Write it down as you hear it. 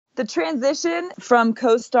The transition from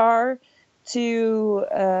co-star to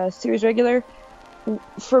series regular,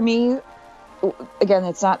 for me, again,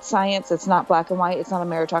 it's not science, it's not black and white, it's not a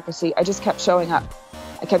meritocracy. I just kept showing up.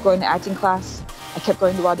 I kept going to acting class. I kept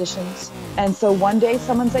going to auditions. And so one day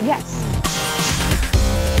someone said yes.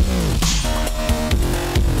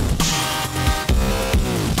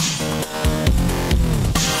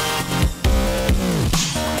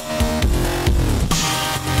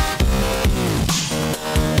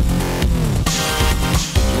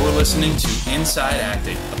 Listening to Inside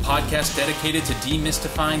Acting, a podcast dedicated to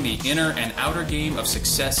demystifying the inner and outer game of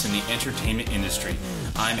success in the entertainment industry.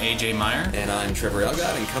 I'm AJ Meyer. And I'm Trev and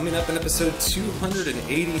AJ, and coming up in episode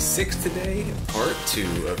 286 today, part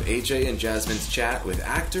 2 of AJ and Jasmin's chat with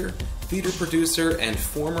actor, theater producer, and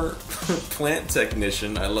former plant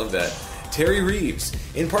technician, I love that, Teri Reeves.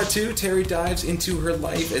 In part 2, Teri dives into her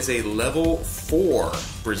life as a level 4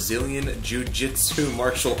 Brazilian Jiu-Jitsu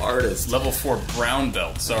martial artist. Level 4 brown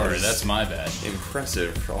belt, sorry, that's my bad.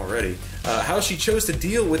 Impressive already. How she chose to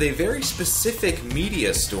deal with a very specific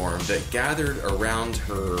media storm that gathered around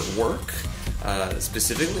her work,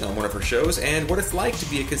 specifically on one of her shows, and what it's like to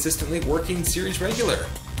be a consistently working series regular.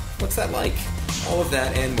 What's that like? All of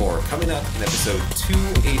that and more coming up in episode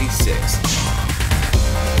 286.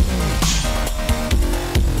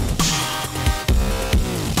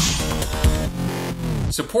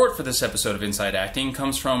 Support for this episode of Inside Acting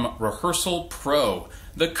comes from Rehearsal Pro,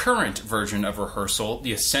 the current version of Rehearsal,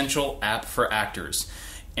 the essential app for actors.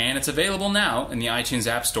 And it's available now in the iTunes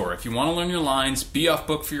App Store. If you want to learn your lines, be off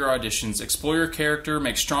book for your auditions, explore your character,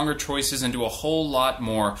 make stronger choices, and do a whole lot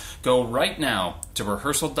more, go right now to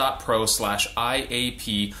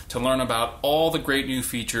rehearsal.pro/IAP to learn about all the great new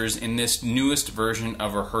features in this newest version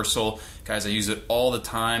of Rehearsal. Guys, I use it all the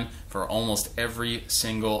time for almost every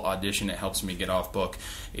single audition. It helps me get off book.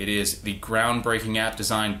 It is the groundbreaking app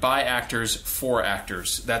designed by actors for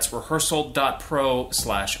actors. That's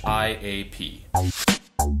rehearsal.pro/IAP.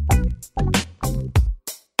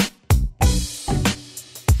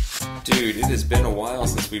 Dude, it has been a while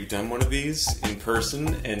since we've done one of these in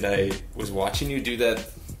person, and I was watching you do that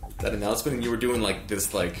announcement, and you were doing like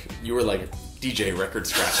this, like you were like DJ record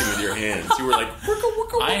scratching with your hands. You were like,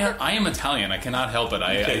 I am Italian. I cannot help it.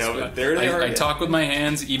 I talk with my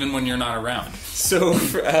hands even when you're not around. So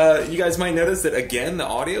you guys might notice that again the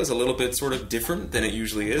audio is a little bit sort of different than it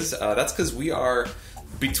usually is. That's because we are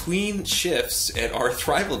between shifts at our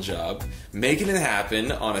Thrival job, making it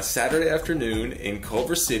happen on a Saturday afternoon in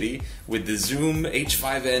Culver City with the Zoom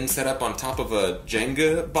H5N set up on top of a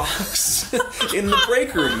Jenga box in the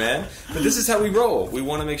break room, man. But this is how we roll. We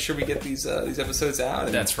want to make sure we get these episodes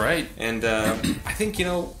out. That's right. And I think, you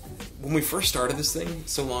know, when we first started this thing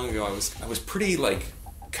so long ago, I was pretty like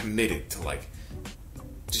committed to like,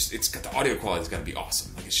 just it's got the audio quality's got to be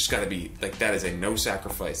awesome. Like it's just got to be like that is a no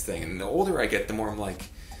sacrifice thing. And the older I get, the more I'm like,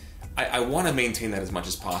 I want to maintain that as much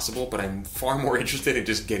as possible, but I'm far more interested in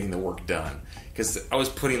just getting the work done because I was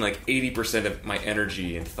putting like 80% of my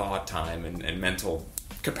energy and thought time and mental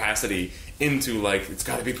capacity into like it's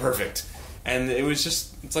got to be perfect, and it was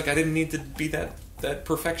just it's like I didn't need to be that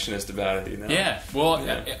perfectionist about it, you know? Yeah, well,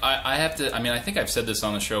 yeah. I have to, I mean, I think I've said this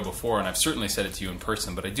on the show before, and I've certainly said it to you in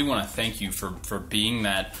person, but I do want to thank you for being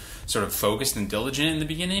that sort of focused and diligent in the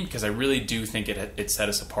beginning, because I really do think it set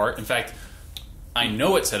us apart. In fact, I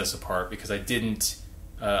know it set us apart because I didn't,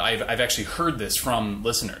 I've actually heard this from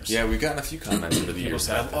listeners. Yeah, we've gotten a few comments over the years.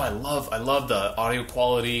 People said, I love the audio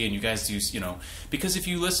quality, and you guys do, you know, because if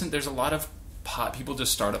you listen, there's a lot of people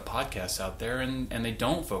just start up podcasts out there, and they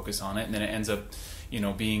don't focus on it, and then it ends up, you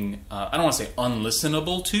know, being I don't want to say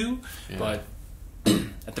unlistenable to, but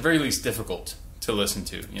at the very least difficult to listen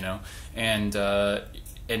to, you know, and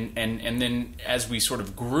then as we sort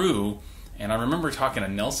of grew, and I remember talking to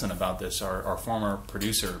Nelson about this, our former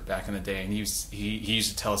producer back in the day, and he used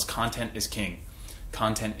to tell us content is king,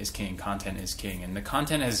 content is king, content is king, and the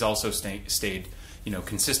content has also stayed, you know,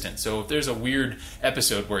 consistent. So if there's a weird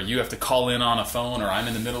episode where you have to call in on a phone, or I'm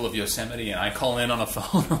in the middle of Yosemite and I call in on a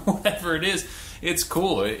phone, or whatever it is, it's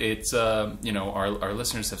cool. It's you know, our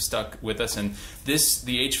listeners have stuck with us, and the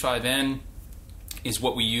H5N is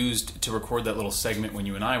what we used to record that little segment when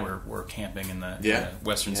you and I were camping in the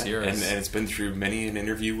Western Sierras. And it's been through many an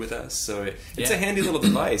interview with us, so it's a handy little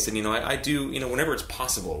device. And, you know, I do, you know, whenever it's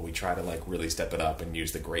possible, we try to, like, really step it up and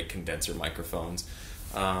use the great condenser microphones.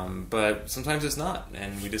 But sometimes it's not,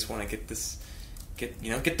 and we just want to get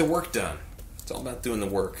the work done. It's all about doing the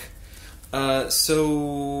work.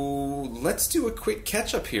 So let's do a quick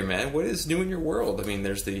catch-up here, man. What is new in your world? I mean,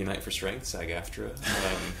 there's the Unite for Strength, SAG-AFTRA.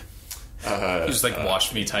 You just like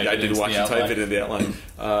watched me type it. I did watch you type it in the outline.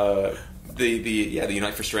 the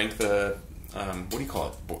Unite for Strength. What do you call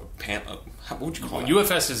it? What would you call it?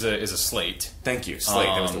 UFS is a slate. Thank you, slate.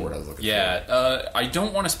 That was the word I was looking for. Yeah, I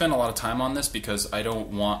don't want to spend a lot of time on this because I don't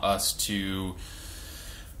want us to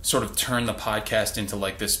sort of turn the podcast into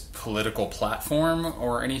like this political platform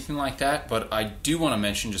or anything like that. But I do want to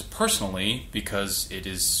mention just personally, because it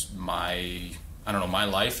is my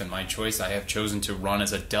life and my choice. I have chosen to run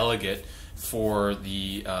as a delegate for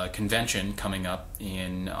the convention coming up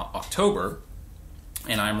in October.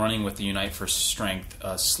 And I'm running with the Unite for Strength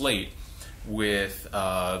slate with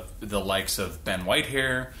the likes of Ben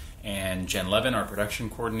Whitehair and Jen Levin, our production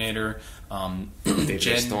coordinator.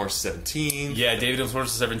 David North 17th. Yeah, David North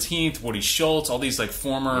 17th, Woody Schultz, all these like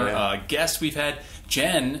former guests we've had.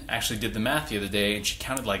 Jen actually did the math the other day, and she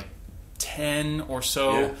counted like 10 or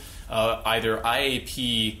so either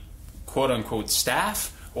IAP quote-unquote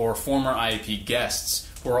staff or former IAP guests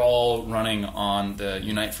who are all running on the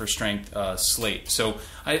Unite for Strength slate. So,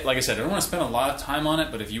 like I said, I don't want to spend a lot of time on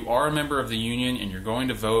it, but if you are a member of the union and you're going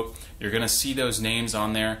to vote, you're going to see those names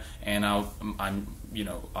on there, and I'm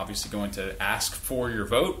obviously going to ask for your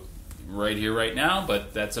vote right here, right now,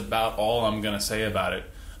 but that's about all I'm going to say about it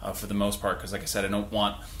for the most part, because like I said, I don't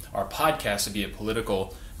want our podcast to be a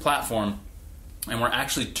political platform, and we're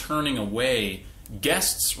actually turning away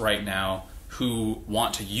guests right now who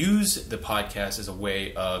want to use the podcast as a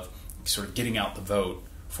way of sort of getting out the vote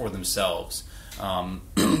for themselves.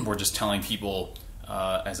 We're just telling people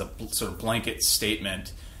as a sort of blanket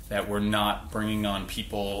statement that we're not bringing on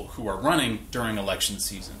people who are running during election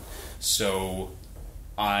season. So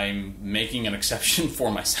I'm making an exception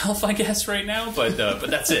for myself, I guess, right now. But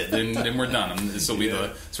that's it. Then we're done. And this will be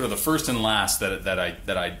the sort of the first and last that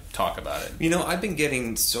I talk about it. You know, I've been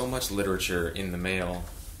getting so much literature in the mail,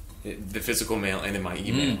 the physical mail, and in my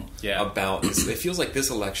email about this. It feels like this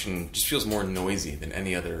election just feels more noisy than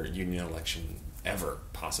any other union election ever,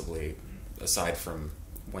 possibly, aside from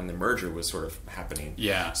when the merger was sort of happening.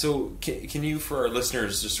 Yeah. So can you, for our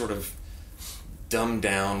listeners, just sort of dumb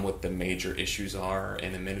down what the major issues are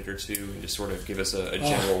in a minute or two, and just sort of give us a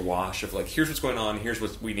general wash of like, here's what's going on, here's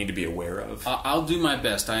what we need to be aware of? I'll do my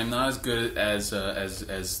best. I am not as good as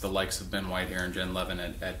the likes of Ben Whitehair and Jen Levin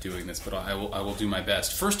at doing this, but I will do my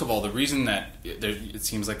best. First of all, the reason that it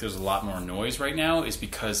seems like there's a lot more noise right now is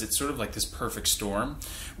because it's sort of like this perfect storm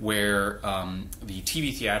where the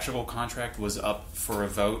TV theatrical contract was up for a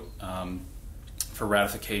vote for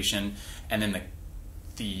ratification, and then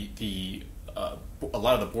a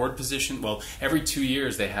lot of the board position. Well, every 2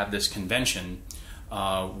 years they have this convention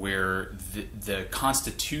where the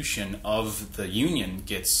constitution of the union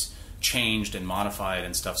gets changed and modified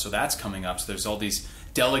and stuff. So that's coming up. So there's all these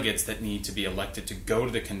delegates that need to be elected to go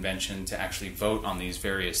to the convention to actually vote on these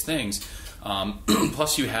various things.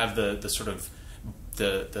 Plus, you have the sort of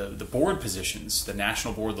the board positions, the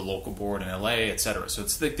national board, the local board in LA, etc. So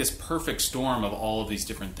it's like this perfect storm of all of these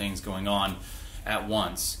different things going on at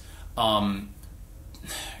once.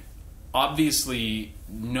 Obviously,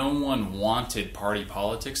 no one wanted party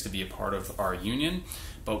politics to be a part of our union,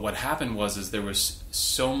 but what happened was there was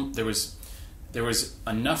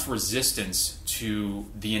enough resistance to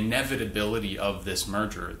the inevitability of this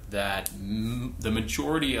merger that the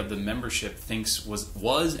majority of the membership thinks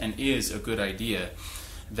was and is a good idea,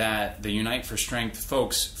 that the Unite for Strength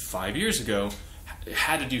folks 5 years ago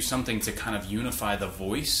had to do something to kind of unify the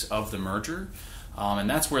voice of the merger. And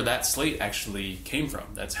that's where that slate actually came from.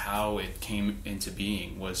 That's how it came into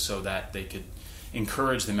being, was so that they could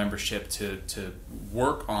encourage the membership to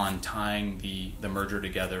work on tying the merger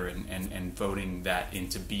together and voting that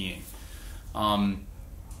into being.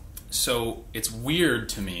 So it's weird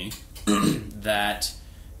to me that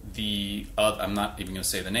I'm not even going to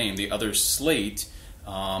say the name, the other slate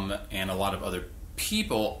and a lot of other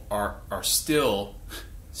people are still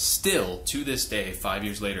to this day, 5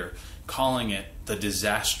 years later, calling it the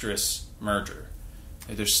disastrous merger.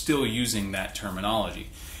 They're still using that terminology.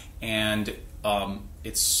 And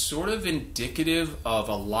it's sort of indicative of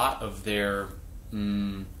a lot of their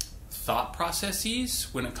thought processes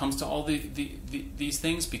when it comes to all these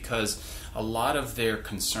things, because a lot of their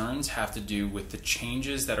concerns have to do with the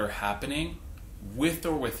changes that are happening with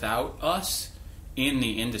or without us in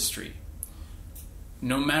the industry.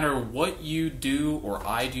 No matter what you do, or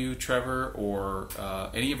I do, Trevor, or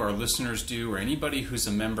any of our listeners do, or anybody who's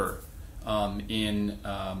a member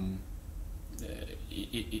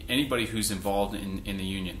anybody who's involved in the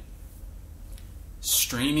union,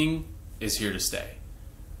 streaming is here to stay,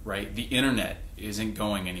 right? The internet isn't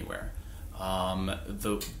going anywhere.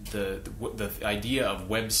 The idea of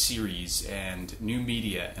web series and new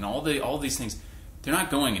media and all these things, they're not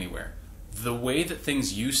going anywhere. The way that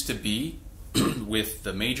things used to be with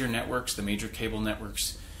the major networks, the major cable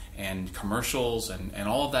networks, and commercials, and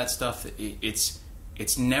all of that stuff,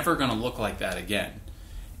 it's never going to look like that again.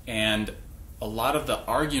 And a lot of the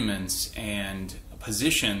arguments and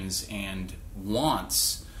positions and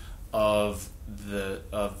wants of the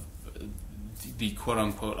quote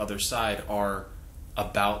unquote other side are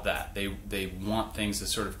about that. They want things to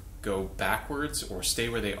sort of go backwards or stay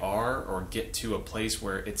where they are or get to a place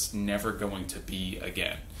where it's never going to be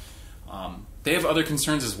again. They have other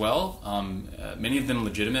concerns as well. Many of them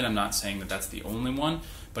legitimate. I'm not saying that that's the only one,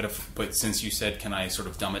 but since you said, can I sort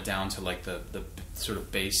of dumb it down to like the sort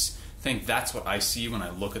of base thing? That's what I see when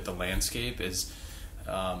I look at the landscape. Is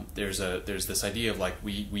there's this idea of like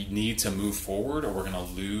we need to move forward, or we're going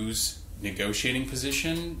to lose negotiating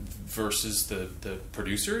position versus the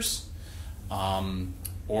producers,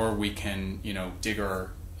 or we can dig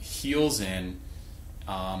our heels in.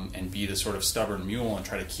 And be the sort of stubborn mule and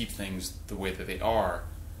try to keep things the way that they are.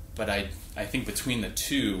 But I think between the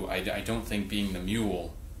two, I don't think being the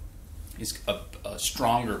mule is a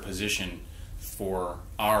stronger position for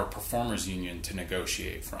our performers union to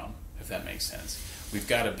negotiate from, if that makes sense. We've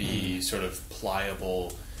got to be sort of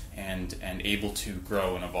pliable and able to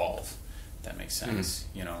grow and evolve, if that makes sense.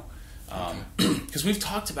 Because we've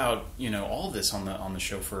talked about all this on the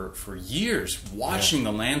show for years, watching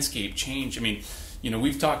the landscape change. I mean,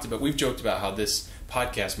 we've joked about how this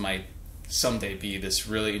podcast might someday be this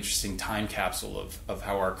really interesting time capsule of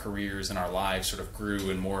how our careers and our lives sort of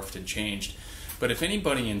grew and morphed and changed. But if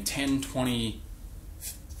anybody in 10, 20,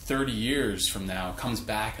 30 years from now comes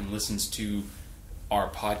back and listens to our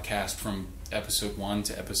podcast from episode 1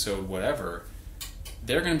 to episode whatever,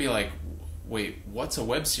 they're going to be like, wait, what's a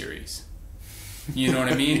web series? You know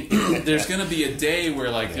what I mean? There's going to be a day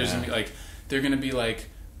where there's going to be they're going to be like,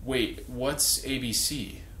 wait, what's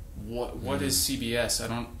ABC? What is CBS? I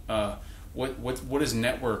don't. What does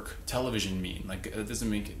network television mean? That doesn't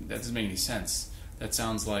make any sense. That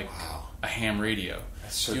sounds like a ham radio.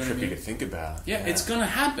 That's so trippy to think about. Yeah, it's gonna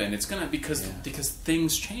happen. It's gonna because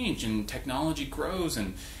things change and technology grows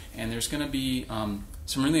and there's gonna be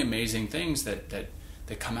some really amazing things that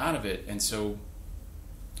come out of it. And so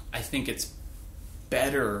I think it's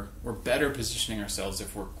better. We're better positioning ourselves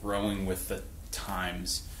if we're growing with the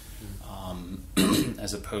times.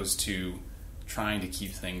 As opposed to trying to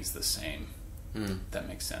keep things the same. That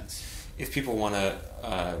makes sense. If people want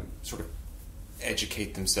to sort of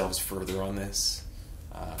educate themselves further on this,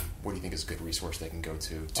 what do you think is a good resource they can go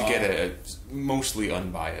to get a mostly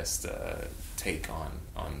unbiased take on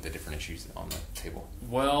the different issues on the table?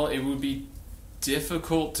 Well, it would be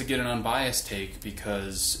difficult to get an unbiased take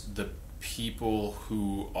because the people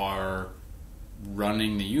who are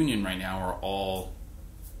running the union right now are all,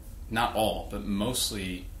 not all, but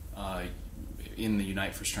mostly in the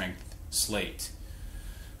Unite for Strength slate,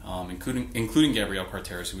 including Gabrielle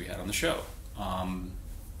Carteris, who we had on the show.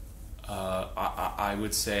 I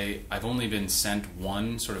would say I've only been sent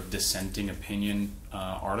one sort of dissenting opinion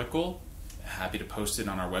article. Happy to post it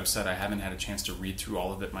on our website. I haven't had a chance to read through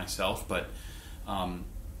all of it myself, but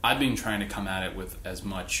I've been trying to come at it with as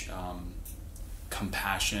much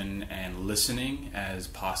compassion and listening as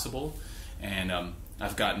possible. And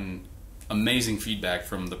I've gotten amazing feedback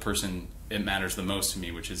from the person it matters the most to me,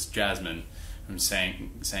 which is Jasmin. I'm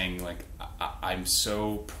saying like I'm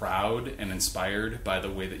so proud and inspired by the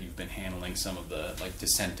way that you've been handling some of the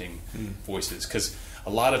dissenting voices, because a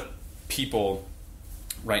lot of people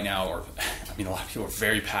right now a lot of people are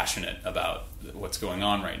very passionate about what's going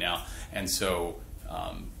on right now, and so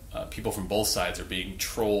people from both sides are being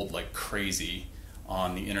trolled like crazy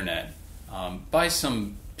on the internet by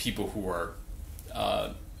some people who are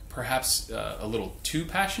perhaps a little too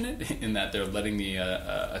passionate in that they're letting the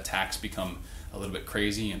attacks become a little bit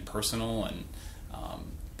crazy and personal, and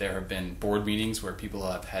there have been board meetings where people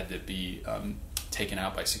have had to be taken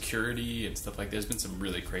out by security and stuff like that. There's been some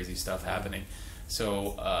really crazy stuff happening.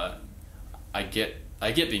 So I get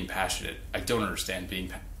being passionate. I don't understand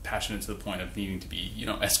being passionate to the point of needing to be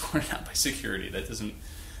escorted out by security.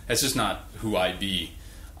 That's just not who I be.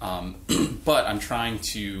 But I'm trying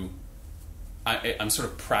to. I'm sort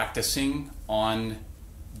of practicing on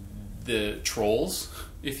the trolls,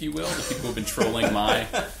 if you will, the people who've been trolling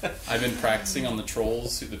I've been practicing on the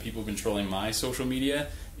trolls, the people who've been trolling my social media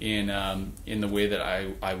in the way that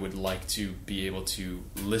I would like to be able to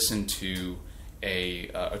listen to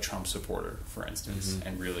a Trump supporter, for instance,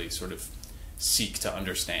 and really sort of seek to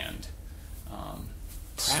understand.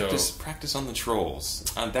 Practice on the trolls.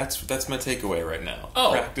 That's my takeaway right now.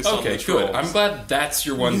 Oh, practice on the okay, trolls. good. I'm glad that's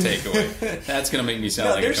your one takeaway. That's going to make me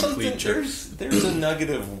sound like a complete jerk. There's a nugget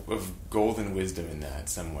of golden wisdom in that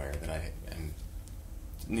somewhere that I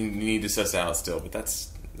need to suss out still, but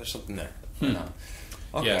there's something there.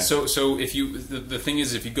 Okay. Yeah, so if you the thing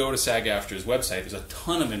is, if you go to SAG-AFTRA's website, there's a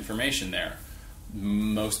ton of information there.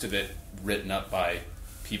 Most of it written up by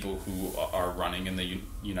people who are running in the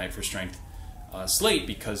Unite for Strength slate,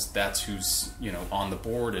 because that's who's on the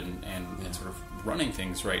board and sort of running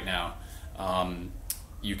things right now.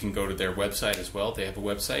 You can go to their website as well. They have a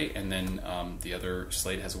website, and then the other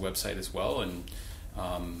slate has a website as well, and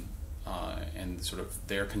sort of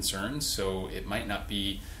their concerns. So it might not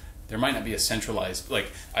be. There might not be a centralized,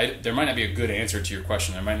 there might not be a good answer to your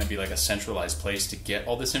question. There might not be like a centralized place to get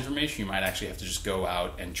all this information. You might actually have to just go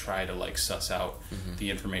out and try to suss out the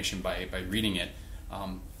information by reading it.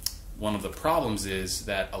 One of the problems is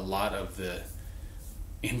that a lot of the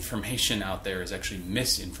information out there is actually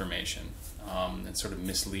misinformation and sort of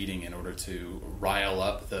misleading in order to rile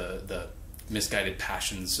up the misguided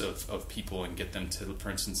passions of people and get them to, for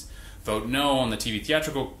instance, vote no on the TV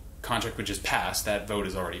theatrical contract, which is passed. That vote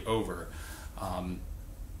is already over, and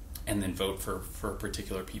then vote for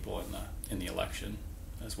particular people in the election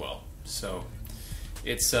as well. So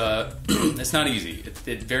it's it's not easy.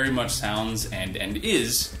 It very much sounds and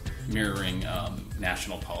is mirroring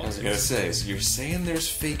national politics. I was gonna say, so you're saying there's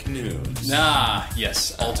fake news?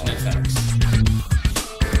 Yes, alternate facts.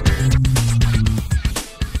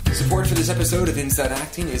 Support for this episode of Inside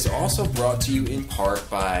Acting is also brought to you in part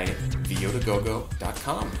by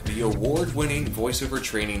VO2GoGo.com, the award-winning voiceover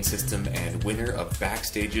training system and winner of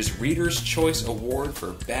Backstage's Reader's Choice Award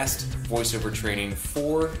for Best Voiceover Training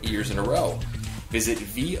 4 years in a row. Visit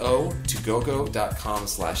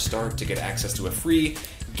VO2GoGo.com/start to get access to a free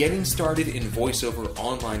Getting Started in Voiceover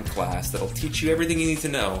online class that'll teach you everything you need to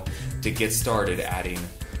know to get started adding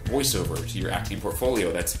voiceover to your acting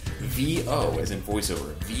portfolio. That's VO as in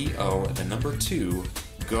voiceover. VO, the number 2,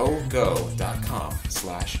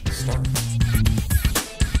 gogo.com/start.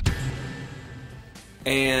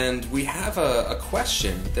 And we have a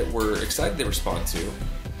question that we're excited to respond to,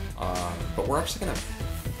 but we're actually going to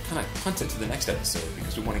kind of punt it to the next episode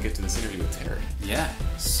because we want to get to this interview with Teri. Yeah.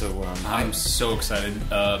 So I'm so excited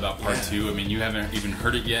about part 2. I mean, you haven't even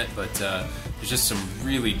heard it yet, but there's just some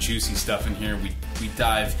really juicy stuff in here. We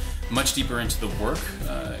dive much deeper into the work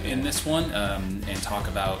in this one and talk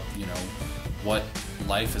about what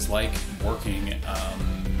life is like working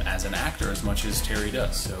as an actor as much as Teri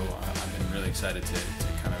does. So I've been really excited to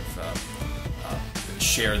kind of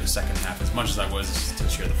share the second half as much as I was to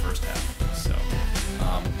share the first half. So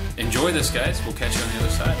enjoy this, guys. We'll catch you on the other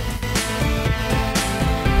side.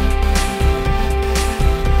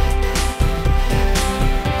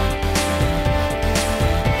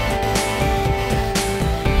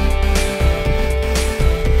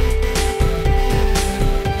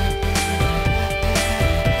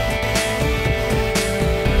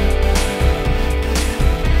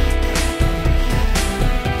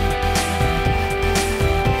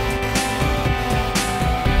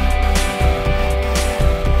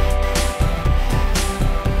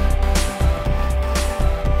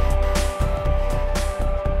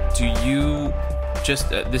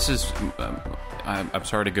 This is, I'm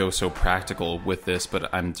sorry to go so practical with this, but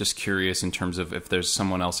I'm just curious in terms of if there's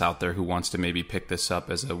someone else out there who wants to maybe pick this up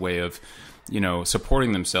as a way of,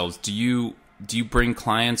 supporting themselves. Do you bring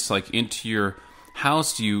clients into your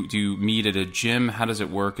house? Do you meet at a gym? How does it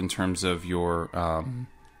work in terms of your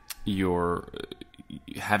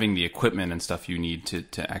having the equipment and stuff you need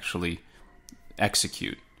to actually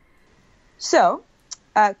execute? So,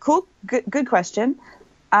 cool, good question.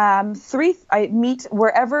 I meet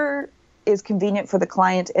wherever is convenient for the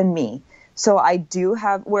client and me. So I do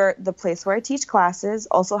have the place where I teach classes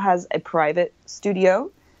also has a private studio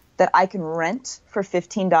that I can rent for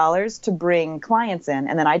 $15 to bring clients in,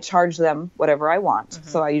 and then I charge them whatever I want. Mm-hmm.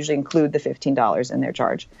 So I usually include the $15 in their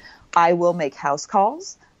charge. I will make house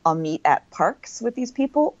calls. I'll meet at parks with these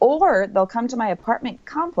people, or they'll come to my apartment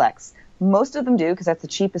complex. Most of them do because that's the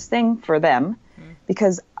cheapest thing for them,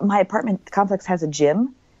 because my apartment complex has a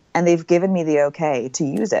gym. And they've given me the okay to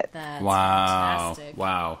use it. That's wow. fantastic.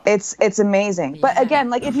 Wow. It's amazing. Yeah. But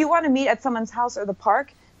again, if you want to meet at someone's house or the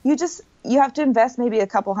park, you have to invest maybe a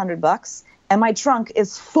couple $100. And my trunk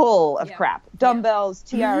is full of crap. Dumbbells,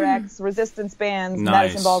 TRX, resistance bands,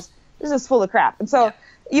 medicine balls. This is full of crap. And so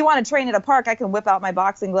you want to train at a park, I can whip out my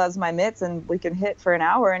boxing gloves, my mitts, and we can hit for an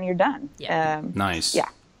hour and you're done. Yeah. Nice. Yeah.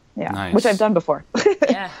 Nice. Which I've done before.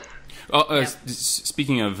 Yeah.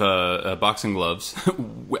 Speaking of boxing gloves,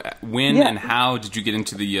 when and how did you get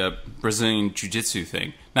into the Brazilian jiu-jitsu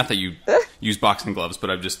thing? Not that you use boxing gloves, but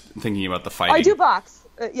I'm just thinking about the fighting. I do box.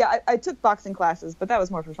 I took boxing classes, but that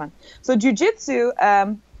was more for fun. So jiu-jitsu,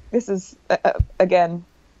 this is, again,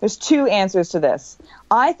 there's two answers to this.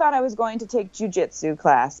 I thought I was going to take jiu-jitsu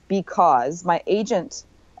class because my agent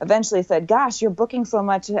eventually said, gosh, you're booking so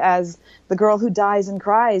much as the girl who dies and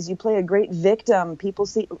cries. You play a great victim. People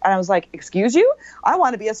see. And I was like, excuse you? I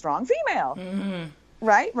want to be a strong female. Mm-hmm.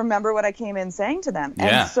 Right? Remember what I came in saying to them.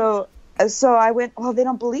 Yeah. And so I went, well, they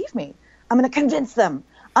don't believe me. I'm going to convince them.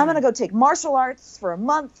 I'm going to go take martial arts for a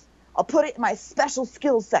month. I'll put it in my special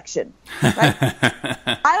skills section. Right?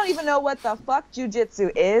 I don't even know what the fuck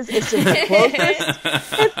jiu-jitsu is. It's just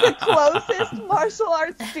the closest martial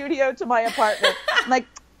arts studio to my apartment. I'm like,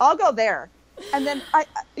 I'll go there. And then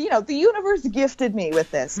the universe gifted me with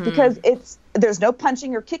this because there's no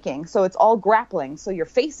punching or kicking, so it's all grappling. So your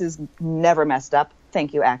face is never messed up.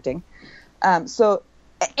 Thank you, acting. And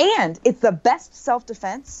it's the best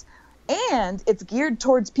self-defense, and it's geared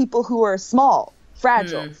towards people who are small,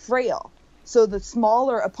 fragile, frail. So the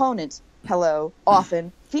smaller opponent,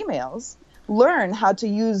 often females, learn how to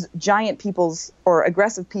use giant people's or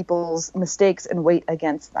aggressive people's mistakes and weight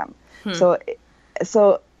against them.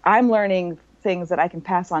 So I'm learning things that I can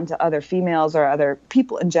pass on to other females or other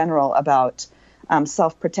people in general about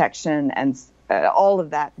self-protection and all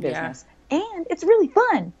of that business. Yeah. And it's really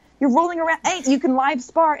fun. You're rolling around. Hey, you can live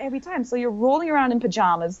spar every time. So you're rolling around in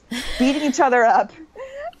pajamas, beating each other up.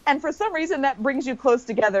 And for some reason, that brings you close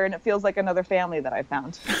together, and it feels like another family that I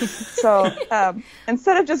found. So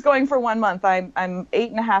instead of just going for 1 month, I'm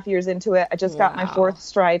 8.5 years into it. I just got my 4th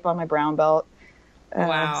stripe on my brown belt.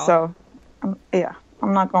 Wow. So,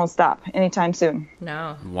 I'm not going to stop anytime soon.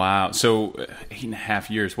 No. Wow. So 8.5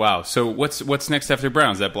 years. Wow. So what's next after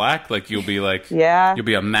brown? Is that black? Like you'll be like, you'll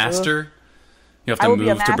be a master. You have to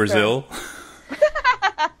move to Brazil.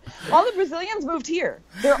 All the Brazilians moved here.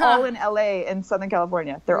 They're all in LA and Southern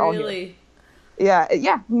California. They're all here.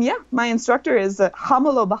 Yeah. My instructor is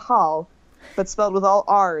Hamelo Bahal, but spelled with all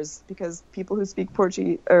R's because people who speak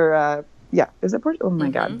Portuguese is it Portuguese? Oh my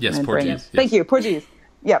God. Yes, Portuguese. Yes. Thank you, Portuguese.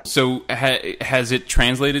 Yep. So has it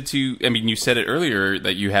translated to, I mean, you said it earlier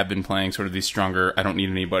that you have been playing sort of these stronger, I don't need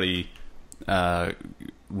anybody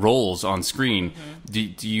roles on screen.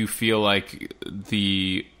 Mm-hmm. Do you feel like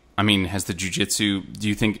has the jiu-jitsu, do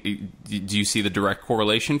you see the direct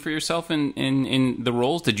correlation for yourself in the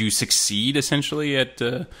roles? Did you succeed essentially at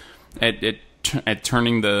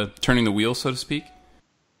turning the wheel, so to speak?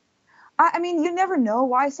 I mean, you never know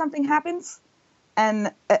why something happens.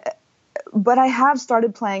 And but I have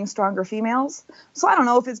started playing stronger females. So I don't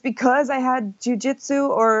know if it's because I had jiu-jitsu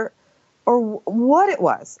or what it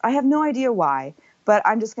was. I have no idea why, but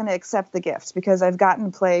I'm just going to accept the gift because I've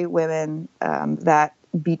gotten to play women that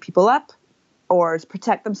beat people up or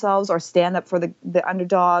protect themselves or stand up for the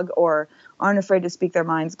underdog or aren't afraid to speak their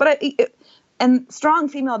minds. But and strong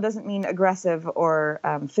female doesn't mean aggressive or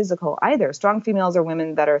physical either. Strong females are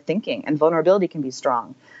women that are thinking, and vulnerability can be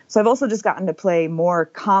strong. So I've also just gotten to play more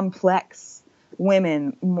complex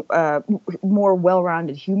women, more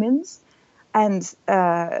well-rounded humans, and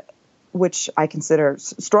which I consider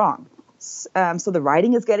strong. So the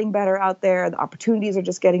writing is getting better out there. The opportunities are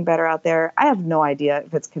just getting better out there. I have no idea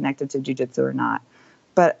if it's connected to jiu-jitsu or not,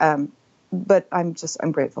 but I'm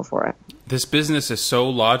grateful for it. This business is so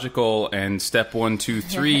logical and step 1, 2,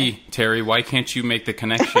 3, Teri, why can't you make the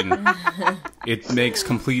connection? It makes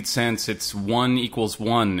complete sense. It's 1 =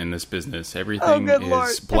 1 in this business. Everything is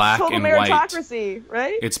Lord. black and white. Meritocracy,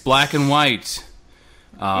 right? It's black and white.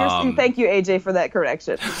 Thank you, AJ, for that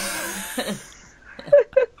correction.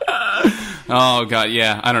 Oh God,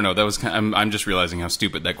 yeah. I don't know. That was. I'm just realizing how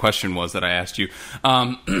stupid that question was that I asked you.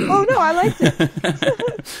 Oh no, I liked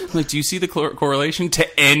it. Like, do you see the correlation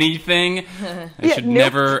to anything? I should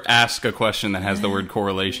never ask a question that has the word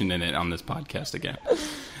correlation in it on this podcast again.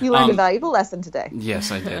 You learned a valuable lesson today.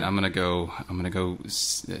 Yes, I did. I'm gonna go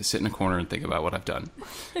sit in a corner and think about what I've done.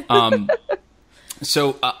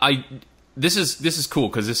 So This is cool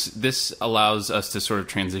because this allows us to sort of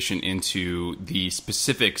transition into the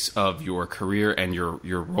specifics of your career and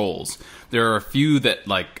your roles. There are a few that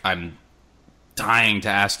I'm dying to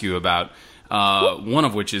ask you about. One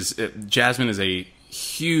of which is Jasmin is a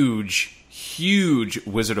huge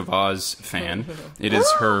Wizard of Oz fan. It is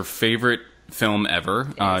her favorite film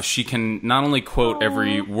ever. Yes. She can not only quote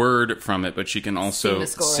every word from it, but she can also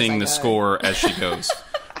sing the score as she goes.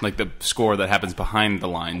 Like the score that happens behind the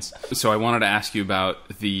lines. So I wanted to ask you about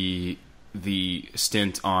the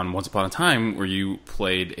stint on Once Upon a Time where you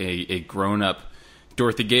played a grown-up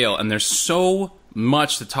Dorothy Gale, and there's so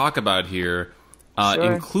much to talk about here,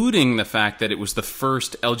 including the fact that it was the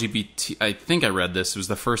first LGBT. I think I read this. It was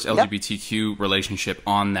the first LGBTQ relationship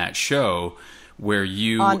on that show, where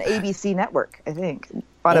you on ABC Network, I think.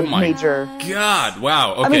 On a major. God!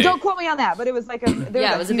 Wow. Okay. I mean, don't quote me on that, but it was like a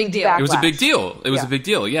it was a big deal. Backlash. It was a big deal. It was a big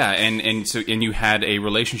deal. Yeah, and you had a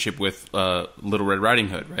relationship with Little Red Riding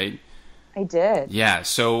Hood, right? I did. Yeah.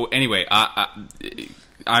 So anyway,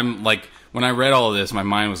 I'm like, when I read all of this, my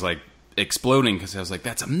mind was like exploding because I was like,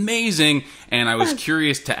 that's amazing, and I was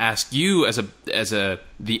curious to ask you as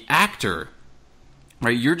the actor,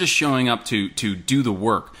 right? You're just showing up to do the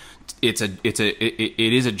work. It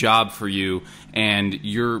is a job for you, and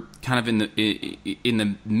you're kind of in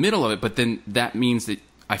the middle of it. But then that means that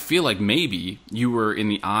I feel like maybe you were in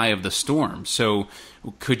the eye of the storm. So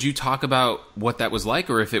could you talk about what that was like,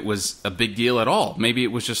 or if it was a big deal at all? Maybe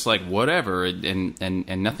it was just like whatever, and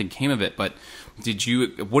nothing came of it. But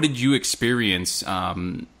what did you experience?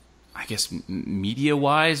 I guess media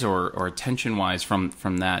wise or attention wise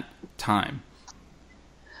from that time.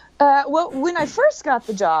 Well, when I first got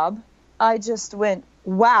the job, I just went,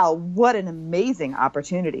 wow, what an amazing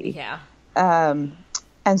opportunity. Yeah.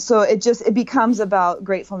 And so it becomes about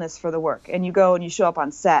gratefulness for the work. And you go and you show up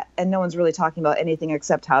on set, and no one's really talking about anything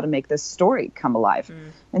except how to make this story come alive.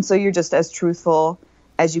 And so you're just as truthful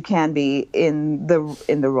as you can be in the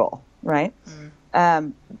role, right?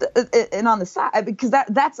 And on the side, because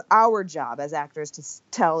that's our job as actors, to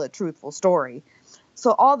tell a truthful story.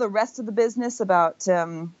 So all the rest of the business about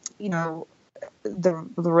the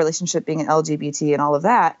relationship being an LGBT and all of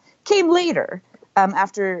that came later,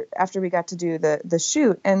 after we got to do the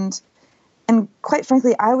shoot, and quite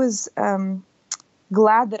frankly, I was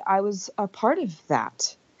glad that I was a part of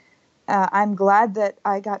that. I'm glad that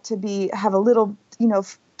I got to have a little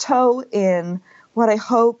toe in what I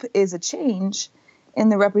hope is a change in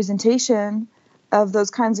the representation of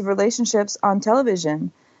those kinds of relationships on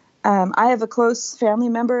television. I have a close family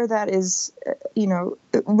member that is,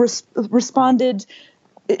 responded.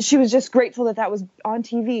 She was just grateful that was on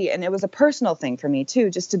TV, and it was a personal thing for me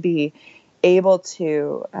too, just to be able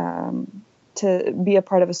to be a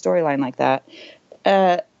part of a storyline like that.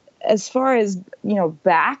 As far as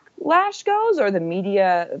backlash goes, or the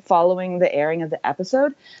media following the airing of the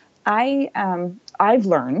episode, I've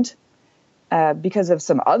learned, because of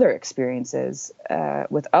some other experiences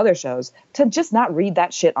with other shows, to just not read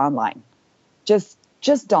that shit online. Just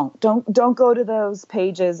don't go to those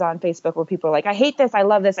pages on Facebook where people are like, I hate this, I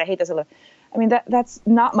love this, I hate this, I love. I mean, that's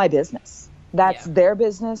not my business. That's their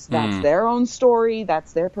business. That's their own story.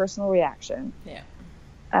 That's their personal reaction. Yeah.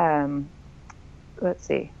 Let's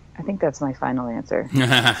see. I think that's my final answer.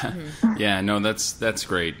 Yeah. No, that's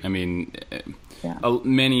great. I mean,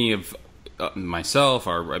 many of myself,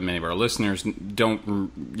 or many of our listeners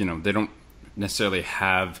don't, they don't necessarily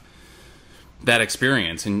have that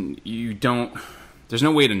experience, and there's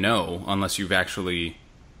no way to know unless you're actually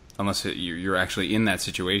in that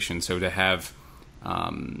situation. So to have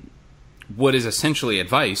what is essentially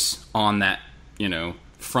advice on that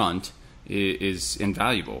front is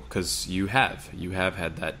invaluable, because you have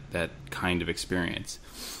had that kind of experience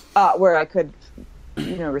where I could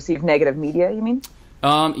receive negative media, you mean?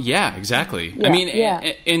 Yeah, exactly. I mean,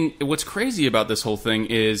 and what's crazy about this whole thing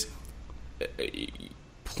is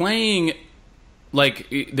playing, like,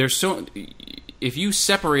 if you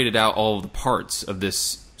separated out all of the parts of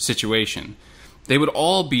this situation, they would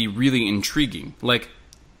all be really intriguing. Like,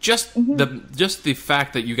 just the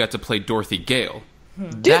fact that you got to play Dorothy Gale.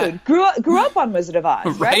 Dude, grew up on Wizard of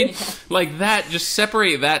Oz, right? Like that, just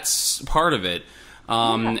separate that part of it.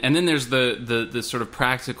 And then there's the sort of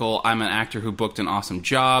practical, I'm an actor who booked an awesome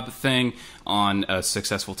job thing on a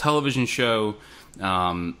successful television show.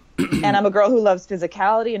 And I'm a girl who loves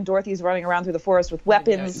physicality, and Dorothy's running around through the forest with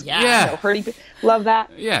weapons. Hurting. Love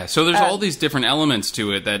that. Yeah, so there's all these different elements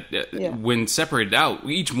to it that, when separated out,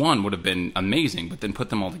 each one would have been amazing, but then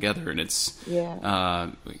put them all together, and it's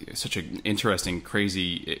such an interesting,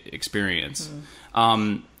 crazy experience.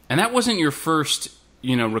 And that wasn't your first,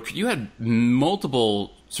 you had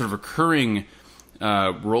multiple sort of recurring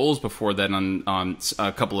roles before that on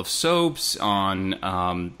a couple of soaps,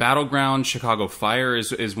 on Battleground. Chicago Fire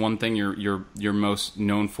is one thing you're most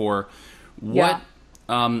known for. What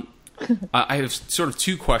I have sort of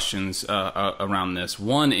two questions around this.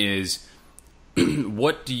 One is,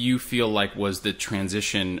 what do you feel like was the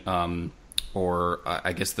transition, or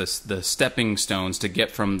I guess the stepping stones to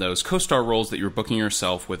get from those co-star roles that you were booking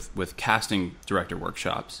yourself with casting director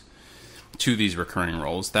workshops to these recurring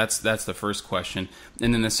roles? That's the first question.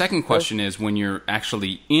 And then the second question is, when you're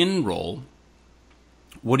actually in role,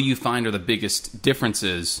 what do you find are the biggest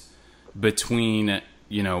differences between,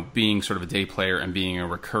 you know, being sort of a day player and being a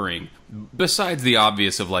recurring, besides the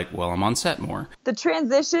obvious of like, well, I'm on set more? The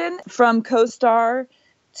transition from co-star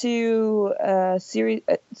to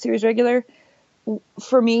series regular,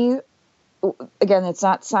 for me, again, it's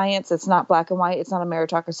not science, it's not black and white, it's not a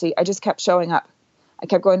meritocracy. I just kept showing up. I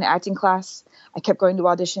kept going to acting class. I kept going to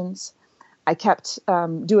auditions. I kept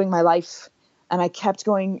doing my life, and I kept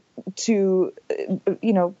going to,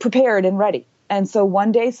 prepared and ready. And so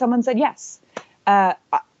one day someone said yes.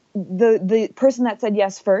 The person that said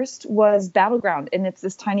yes first was Battleground, and it's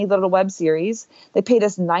this tiny little web series. They paid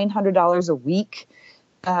us $900 a week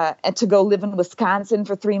and to go live in Wisconsin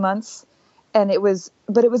for 3 months. And it was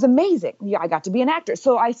amazing. Yeah, I got to be an actor.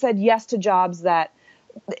 So I said yes to jobs that's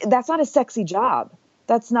not a sexy job.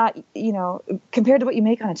 That's not, compared to what you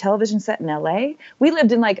make on a television set in LA. We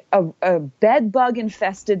lived in like a bed bug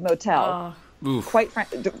infested motel,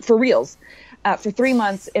 for reals, for 3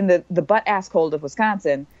 months in the butt ass cold of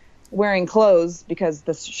Wisconsin, wearing clothes because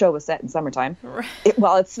the show was set in summertime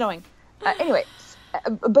while it's snowing. Anyway,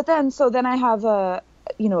 but then I have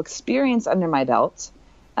experience under my belt.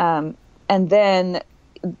 And then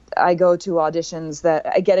I go to auditions that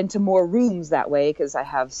I get into more rooms that way because I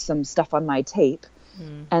have some stuff on my tape.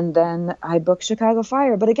 And then I booked Chicago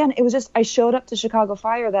Fire. But again, it was just, I showed up to Chicago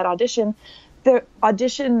Fire, that audition, the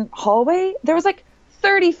audition hallway, there was like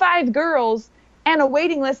 35 girls and a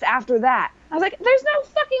waiting list after that. I was like, there's no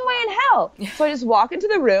fucking way in hell. So I just walk into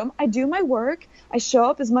the room, I do my work, I show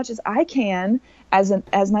up as much as I can as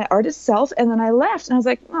my artist self, and then I left. And I was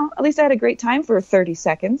like, well, at least I had a great time for 30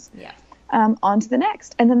 seconds. Yeah. On to the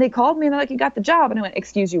next. And then they called me and they're like, you got the job. And I went,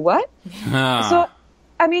 excuse you, what? So,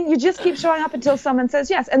 I mean, you just keep showing up until someone says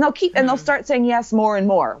yes, and they'll start saying yes more and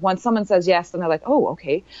more. Once someone says yes, then they're like, oh,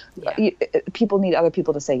 okay. Yeah. People need other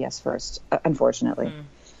people to say yes first, unfortunately.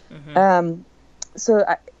 So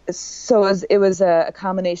it was a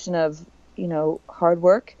combination of, hard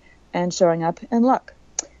work and showing up and luck.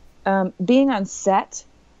 Being on set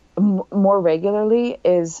more regularly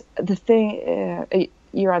is the thing.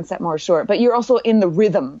 You're on set more short, but you're also in the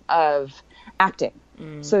rhythm of acting.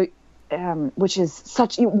 So, which is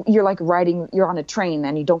you're like you're on a train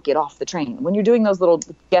and you don't get off the train. When you're doing those little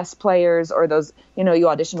guest players or those, you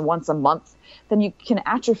audition once a month, then you can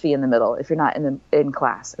atrophy in the middle if you're not in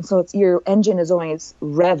class. And so your engine is always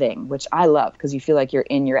revving, which I love because you feel like you're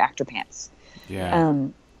in your actor pants. Yeah.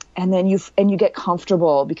 And then you get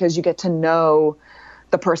comfortable because you get to know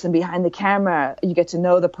the person behind the camera. You get to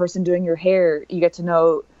know the person doing your hair. You get to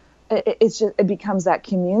know, it becomes that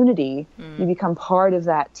community. You become part of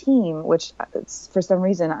that team, which for some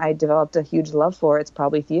reason I developed a huge love for. It's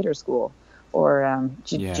probably theater school or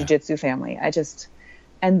jiu-jitsu family.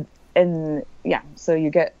 So you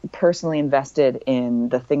get personally invested in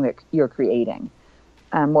the thing that you're creating,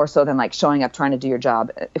 more so than like showing up, trying to do your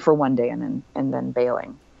job for one day and then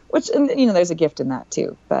bailing, which, there's a gift in that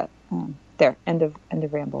too, but, there. End of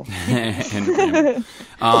ramble.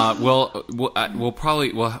 We'll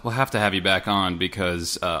have to have you back on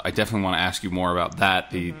because I definitely want to ask you more about that,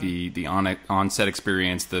 the on-set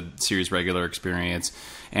experience, the series regular experience,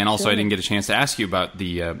 and also I didn't get a chance to ask you about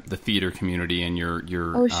the theater community and your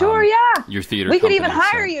your theater. We could even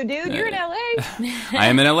hire you, dude. You're in LA. I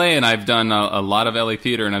am in LA, and I've done a lot of LA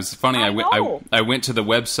theater, and it's funny. I went to the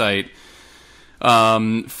website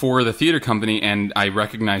for the theater company, and I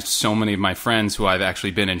recognized so many of my friends who I've actually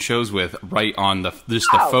been in shows with right on the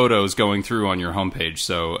photos going through on your homepage.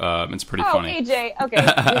 So it's pretty funny. AJ, okay, we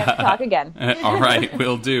have to talk again. All right,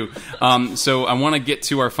 will do. So I want to get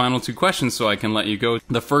to our final two questions so I can let you go.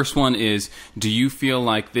 The first one is, do you feel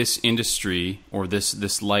like this industry or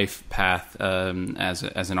this life path as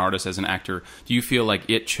an artist, as an actor, do you feel like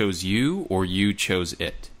it chose you or you chose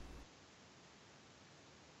it?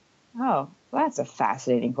 Oh, well, that's a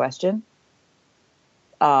fascinating question.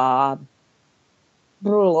 Both.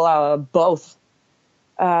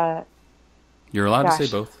 You're allowed to say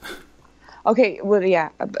both. Okay, well, yeah,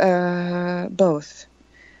 both.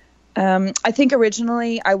 I think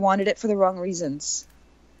originally I wanted it for the wrong reasons.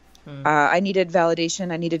 I needed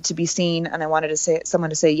validation, I needed to be seen, and I wanted someone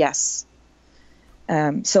to say yes.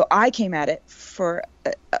 So I came at it for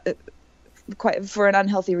an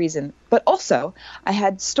unhealthy reason, but also I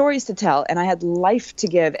had stories to tell and I had life to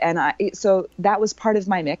give, and so that was part of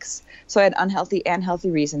my mix. So I had unhealthy and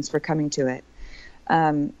healthy reasons for coming to it,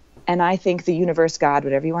 and I think the universe, God,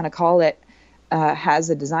 whatever you want to call it, has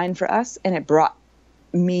a design for us, and it brought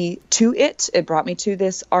me to it. It brought me to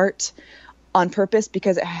this art on purpose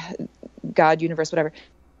because God, universe, whatever,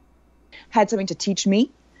 had something to teach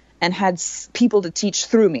me and had people to teach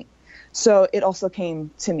through me. So it also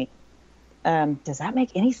came to me. Does that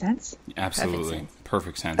make any sense? Absolutely.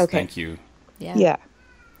 Perfect sense. Okay. Thank you. Yeah.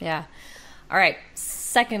 All right.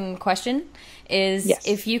 Second question is, Yes.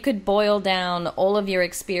 if you could boil down all of your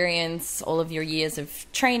experience, all of your years of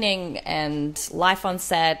training and life on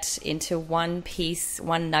set into one piece,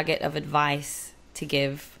 one nugget of advice to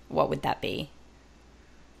give, what would that be?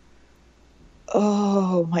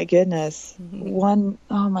 Oh my goodness.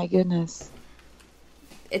 Oh my goodness.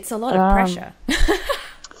 It's a lot of pressure.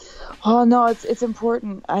 Oh no, it's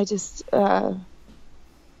important. I just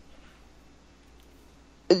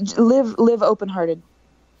live open-hearted.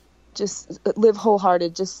 Just live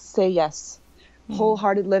wholehearted. Just say yes.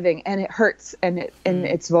 Wholehearted living, and it hurts, and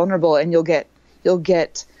it's vulnerable, and you'll get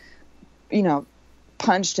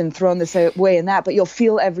punched and thrown this way and that, but you'll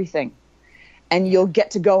feel everything, and you'll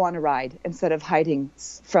get to go on a ride instead of hiding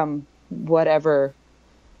from whatever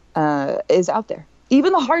is out there.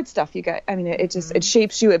 Even the hard stuff, you got. I mean, it just it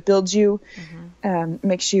shapes you, it builds you,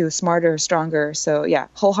 makes you smarter, stronger. So yeah,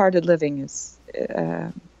 wholehearted living is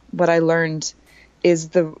what I learned is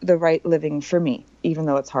the right living for me. Even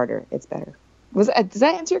though it's harder, it's better. Does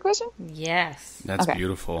that answer your question? Yes. That's Okay.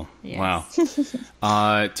 beautiful. Yes.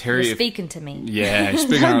 Wow. Terry, You're speaking to me. Yeah,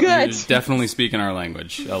 you're definitely speaking our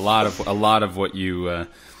language. A lot of what you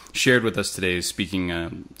shared with us today is speaking our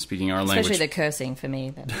language. Especially the cursing for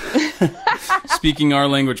me. Speaking our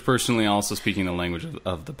language personally, also speaking the language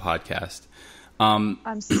of the podcast.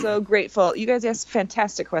 I'm so grateful. You guys asked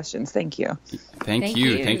fantastic questions. Thank you. Thank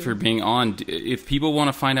you. Thanks for being on. If people want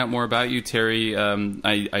to find out more about you, Teri,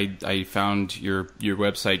 I found your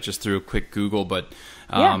website just through a quick Google, but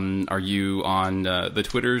are you on the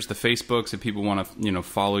Twitters, the Facebooks? If people want to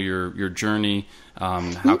follow your journey,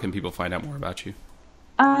 how can people find out more about you?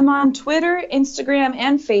 I'm on Twitter, Instagram,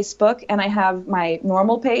 and Facebook, and I have my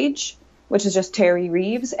normal page, which is just Teri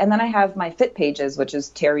Reeves, and then I have my fit pages, which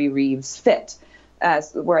is Teri Reeves Fit,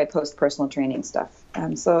 where I post personal training stuff.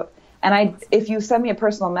 If you send me a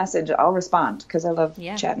personal message, I'll respond because I love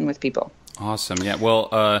chatting with people. Awesome. Yeah.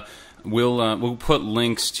 Well, we'll put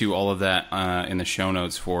links to all of that in the show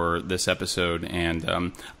notes for this episode.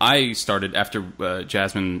 And I started after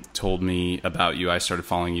Jasmin told me about you. I started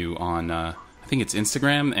following you on. I think it's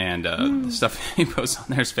Instagram, and the stuff he posts on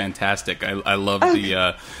there is fantastic. I love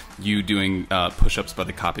the you doing push-ups by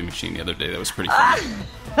the copy machine the other day. That was pretty funny.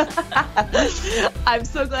 I'm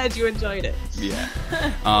so glad you enjoyed it. Yeah.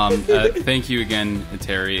 Thank you again,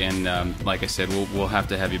 Teri, and like I said, we'll have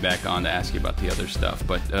to have you back on to ask you about the other stuff.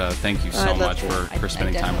 But thank you so much for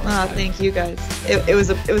spending time with us. Thank you guys. It was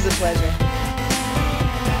a pleasure.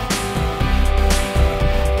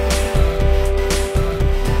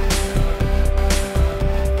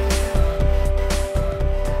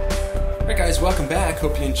 Welcome back.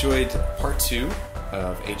 Hope you enjoyed part 2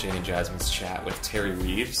 of AJ and Jasmin's chat with Teri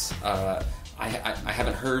Reeves. I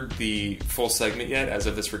haven't heard the full segment yet as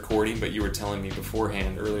of this recording, but you were telling me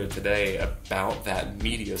beforehand earlier today about that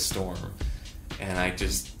media storm, and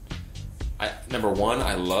number one,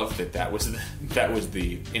 I love that was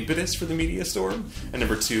the impetus for the media storm, and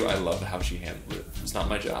number two, I love how she handled it. It's not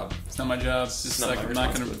my job. It's not my job. It's just like I'm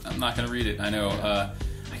not gonna read it. I know.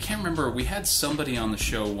 I can't remember. We had somebody on the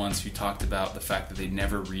show once who talked about the fact that they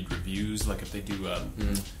never read reviews. Like if they do a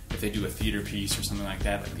theater piece or something like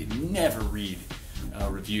that, like they never read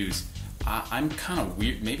reviews. I'm kind of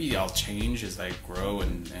weird. Maybe I'll change as I grow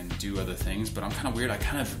and do other things. But I'm kind of weird. I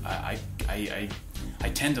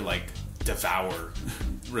tend to like devour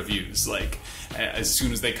reviews. Like as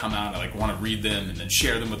soon as they come out, I like want to read them and then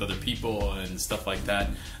share them with other people and stuff like that.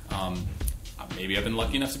 Maybe I've been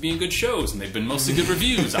lucky enough to be in good shows, and they've been mostly good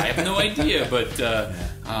reviews. I have no idea, but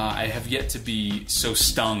I have yet to be so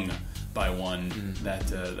stung by one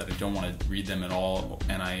that I don't want to read them at all.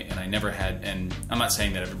 And I never had. And I'm not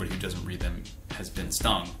saying that everybody who doesn't read them has been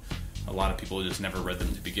stung. A lot of people just never read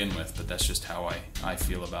them to begin with. But that's just how I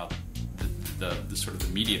feel about the sort of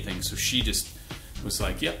the media thing. So she just was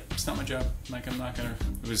like, "Yep, it's not my job. Like I'm not gonna."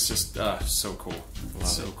 It was just so cool.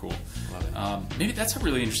 Cool. Love it. Maybe that's a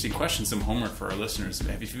really interesting question. Some homework for our listeners.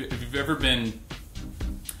 If you've ever been,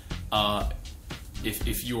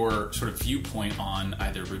 if your sort of viewpoint on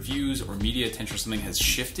either reviews or media attention or something has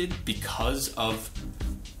shifted because of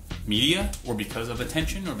media or because of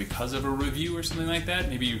attention or because of a review or something like that,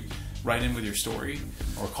 maybe write in with your story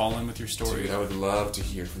or call in with your story. Dude, I would love to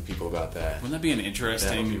hear from people about that. Wouldn't that be an interesting?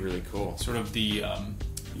 That would be really cool. Sort of the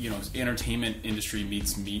entertainment industry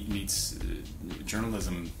meets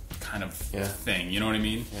journalism kind of thing. You know what I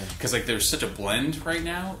mean? Because like there's such a blend right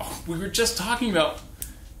now. Oh, we were just talking about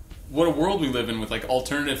what a world we live in with like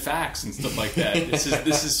alternative facts and stuff like that.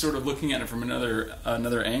 This is sort of looking at it from another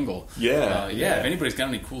angle. Yeah. If anybody's got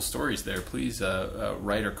any cool stories there, please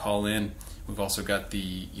write or call in. We've also got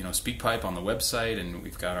the SpeakPipe on the website, and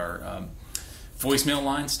we've got our voicemail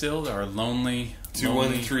line still. Our lonely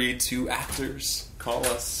 213 actors. Call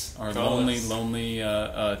us. Our lonely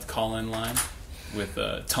call-in line with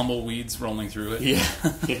tumbleweeds rolling through it.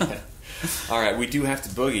 Yeah. All right, we do have to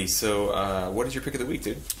boogie. So, what is your pick of the week,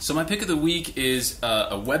 dude? So my pick of the week is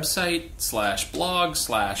a website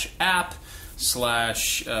 /blog/app/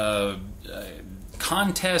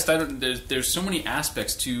 contest. There's so many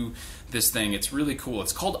aspects to this thing. It's really cool.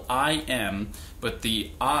 It's called I Am, but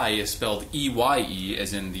the I is spelled EYE,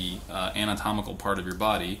 as in the anatomical part of your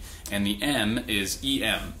body, and the M is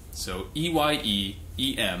EM. So EYEEM.com,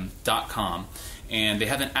 and they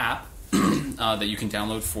have an app that you can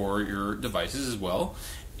download for your devices as well,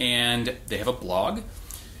 and they have a blog.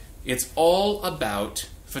 It's all about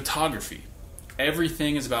photography.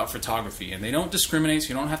 Everything is about photography, and they don't discriminate, so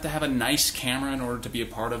you don't have to have a nice camera in order to be a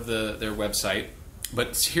part of their website.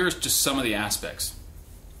 But here's just some of the aspects.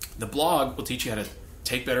 The blog will teach you how to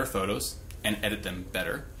take better photos and edit them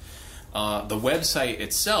better. The website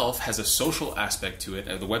itself has a social aspect to it.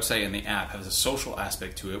 The website and the app has a social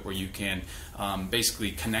aspect to it where you can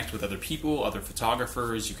basically connect with other people, other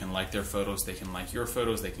photographers. You can like their photos, they can like your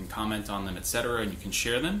photos, they can comment on them, etc., and you can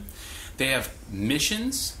share them. They have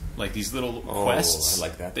missions, like these little quests I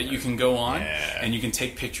like that you can go on, and you can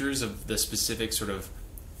take pictures of the specific sort of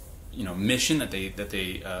mission that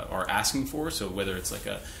they are asking for. So whether it's like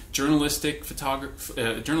a journalistic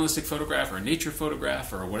photograph or a nature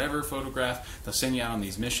photograph or whatever photograph, they'll send you out on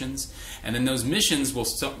these missions, and then those missions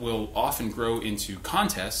will often grow into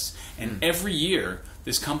contests. And every year,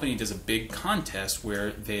 this company does a big contest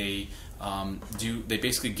where they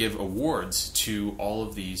basically give awards to all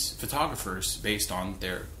of these photographers based on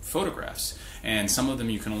their photographs. And some of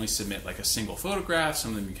them you can only submit like a single photograph.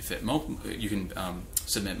 Some of them you can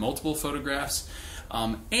submit multiple photographs.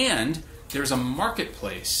 And there's a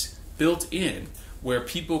marketplace built in where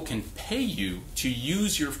people can pay you to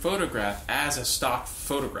use your photograph as a stock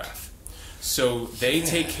photograph. So they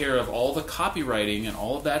take care of all the copywriting and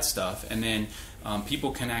all of that stuff, and then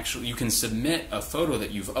people can you can submit a photo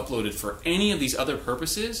that you've uploaded for any of these other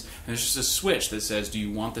purposes, and there's just a switch that says, do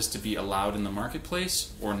you want this to be allowed in the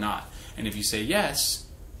marketplace or not? And if you say yes,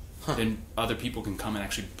 then other people can come and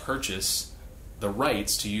actually purchase the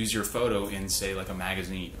rights to use your photo in, say, like a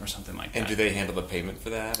magazine or something like that. And do they handle the payment for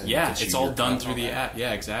that? And yeah, it's all done through the app.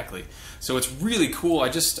 Yeah, exactly. So it's really cool. I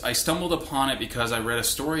stumbled upon it because I read a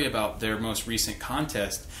story about their most recent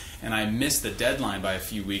contest, and I missed the deadline by a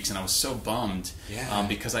few weeks, and I was so bummed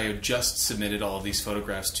because I had just submitted all of these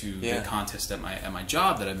photographs to the contest at my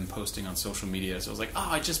job that I've been posting on social media. So I was like,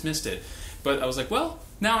 I just missed it. But I was like, well,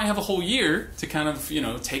 now I have a whole year to kind of,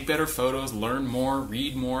 take better photos, learn more,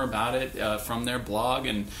 read more about it from their blog,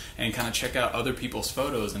 and kind of check out other people's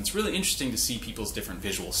photos. And it's really interesting to see people's different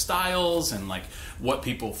visual styles and like what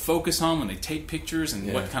people focus on when they take pictures,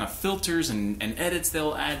 and what kind of filters and edits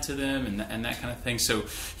they'll add to them, and that kind of thing. So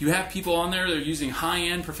you have people on there that are using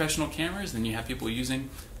high-end professional cameras, and then you have people using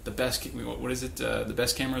the best, what is it? The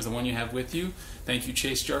best camera is the one you have with you. Thank you,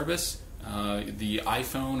 Chase Jarvis. The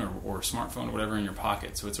iPhone or smartphone or whatever in your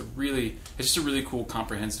pocket. So it's just a really cool,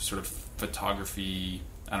 comprehensive sort of photography,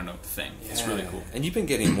 thing. Yeah. It's really cool. And you've been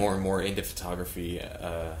getting more and more into photography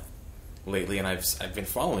lately, and I've been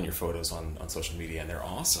following your photos on social media, and they're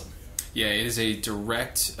awesome. Yeah, it is a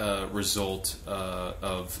direct result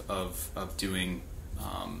of doing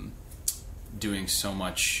so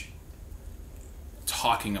much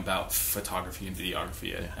talking about photography and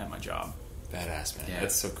videography at my job. Badass, man. Yeah.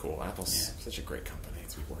 That's so cool. Apple's such a great company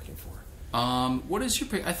to be working for. What is your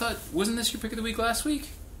pick? I thought, wasn't this your pick of the week last week?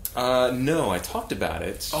 No, I talked about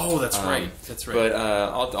it. Oh, that's right. That's right. But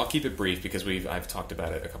I'll keep it brief because I've talked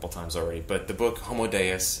about it a couple times already. But the book Homo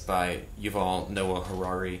Deus by Yuval Noah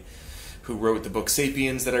Harari, who wrote the book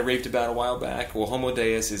Sapiens that I raved about a while back. Well, Homo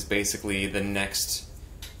Deus is basically the next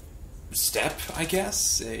step, I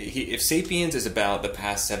guess. If Sapiens is about the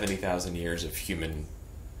past 70,000 years of human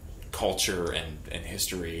culture and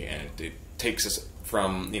history, and it takes us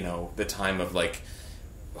from the time of like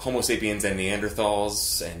Homo sapiens and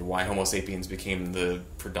Neanderthals, and why Homo sapiens became the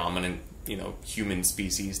predominant human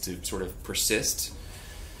species to sort of persist.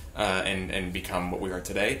 and become what we are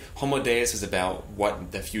today. Homo Deus is about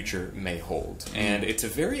what the future may hold. And it's a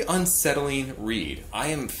very unsettling read. I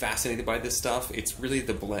am fascinated by this stuff. It's really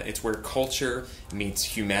it's where culture meets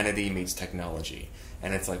humanity meets technology.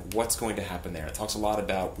 And it's like, what's going to happen there? It talks a lot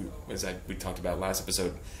about, as we talked about last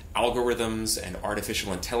episode, algorithms and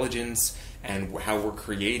artificial intelligence and how we're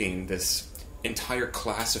creating this entire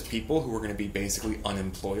class of people who are going to be basically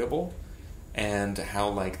unemployable, and how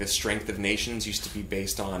like the strength of nations used to be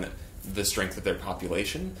based on the strength of their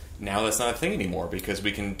population. Now that's not a thing anymore because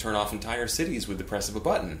we can turn off entire cities with the press of a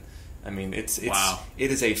button. I mean, it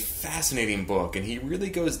is a fascinating book, and he really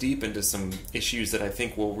goes deep into some issues that I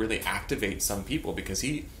think will really activate some people, because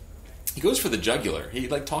he goes for the jugular. He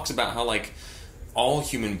like talks about how like all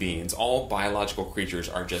human beings, all biological creatures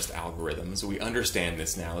are just algorithms. We understand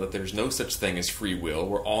this now, that there's no such thing as free will.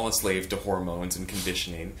 We're all enslaved to hormones and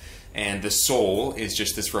conditioning. And the soul is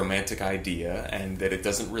just this romantic idea, and that it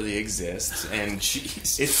doesn't really exist. And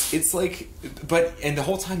it's like, and the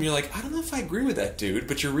whole time you're like, I don't know if I agree with that, dude.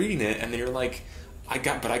 But you're reading it, and then you're like, I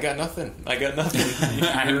got nothing. I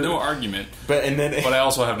have no argument. But I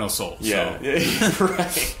also have no soul. Yeah, so.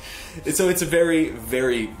 Right. So it's a very,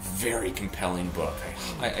 very, very compelling book.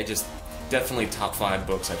 I just definitely top 5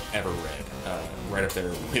 books I've ever read. Right up there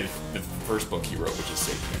with the first book he wrote, which is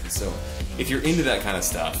Satan. So if you're into that kind of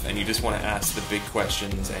stuff and you just want to ask the big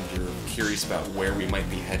questions and you're curious about where we might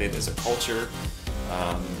be headed as a culture,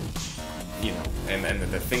 and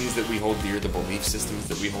the things that we hold dear, the belief systems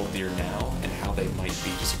that we hold dear now, and how they might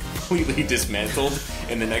be just completely dismantled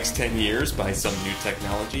in the next 10 years by some new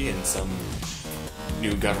technology and some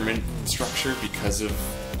new government structure because of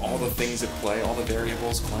all the things at play, all the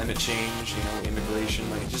variables, climate change, immigration,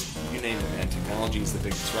 like just you name it, man. Technology is the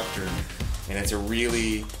big disruptor, and it's a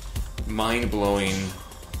really mind-blowing,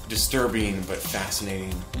 disturbing but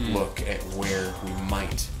fascinating look at where we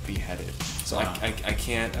might be headed. So wow. I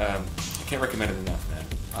can't recommend it enough, man.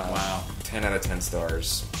 Wow, 10 out of 10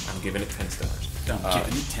 stars. I'm giving it 10 stars. Giving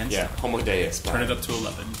it 10 stars. Yeah, Homo Deus. Turn it up to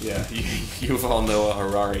 11. Yeah, Yuval Noah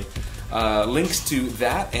Harari. Links to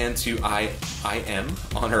that and to I Am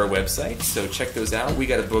on our website, so check those out. We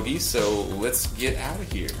got a boogie, so let's get out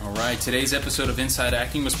of here. All right, today's episode of Inside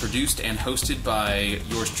Acting was produced and hosted by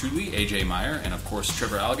yours truly, AJ Meyer, and of course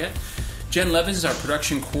Trevor Algett. Jen Levins is our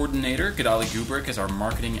production coordinator. Gadali Gubrick is our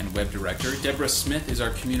marketing and web director. Deborah Smith is our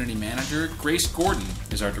community manager. Grace Gordon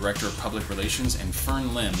is our director of public relations, and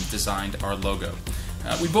Fern Lim designed our logo.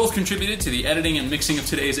 We both contributed to the editing and mixing of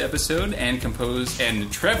today's episode, and composed.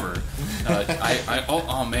 And Trevor, I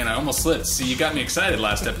almost slipped. See, you got me excited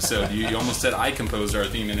last episode. You almost said I composed our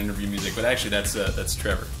theme and interview music, but actually that's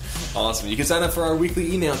Trevor. Awesome. You can sign up for our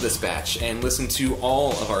weekly email dispatch and listen to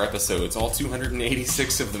all of our episodes, all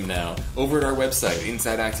 286 of them now, over at our website,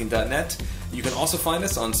 insideacting.net. You can also find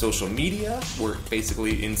us on social media. We're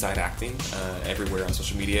basically Inside Acting everywhere on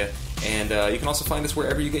social media. And you can also find us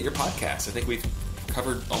wherever you get your podcasts. I think we've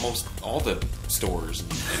covered almost all the stores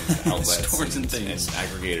and outlets stores and things. And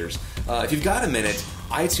aggregators. If you've got a minute,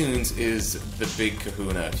 iTunes is the big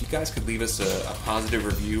kahuna. If you guys could leave us a positive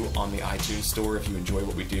review on the iTunes store if you enjoy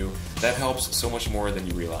what we do, that helps so much more than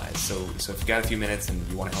you realize. So if you've got a few minutes and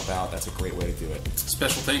you want to help out, that's a great way to do it.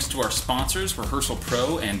 Special thanks to our sponsors, Rehearsal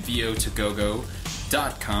Pro and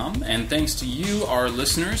VO2GoGo.com. And thanks to you, our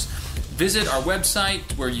listeners. Visit our website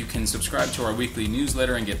where you can subscribe to our weekly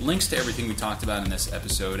newsletter and get links to everything we talked about in this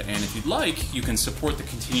episode. And if you'd like, you can support the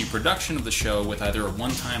continued production of the show with either a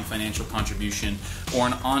one-time financial contribution or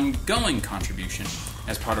an ongoing contribution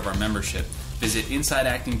as part of our membership. Visit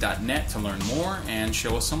InsideActing.net to learn more and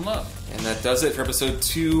show us some love. And that does it for episode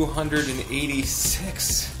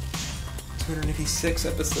 286. 286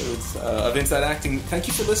 episodes of Inside Acting. Thank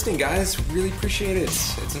you for listening, guys. Really appreciate it.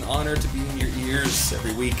 It's an honor to be in your ears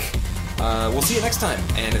every week. We'll see you next time.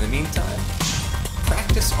 And in the meantime...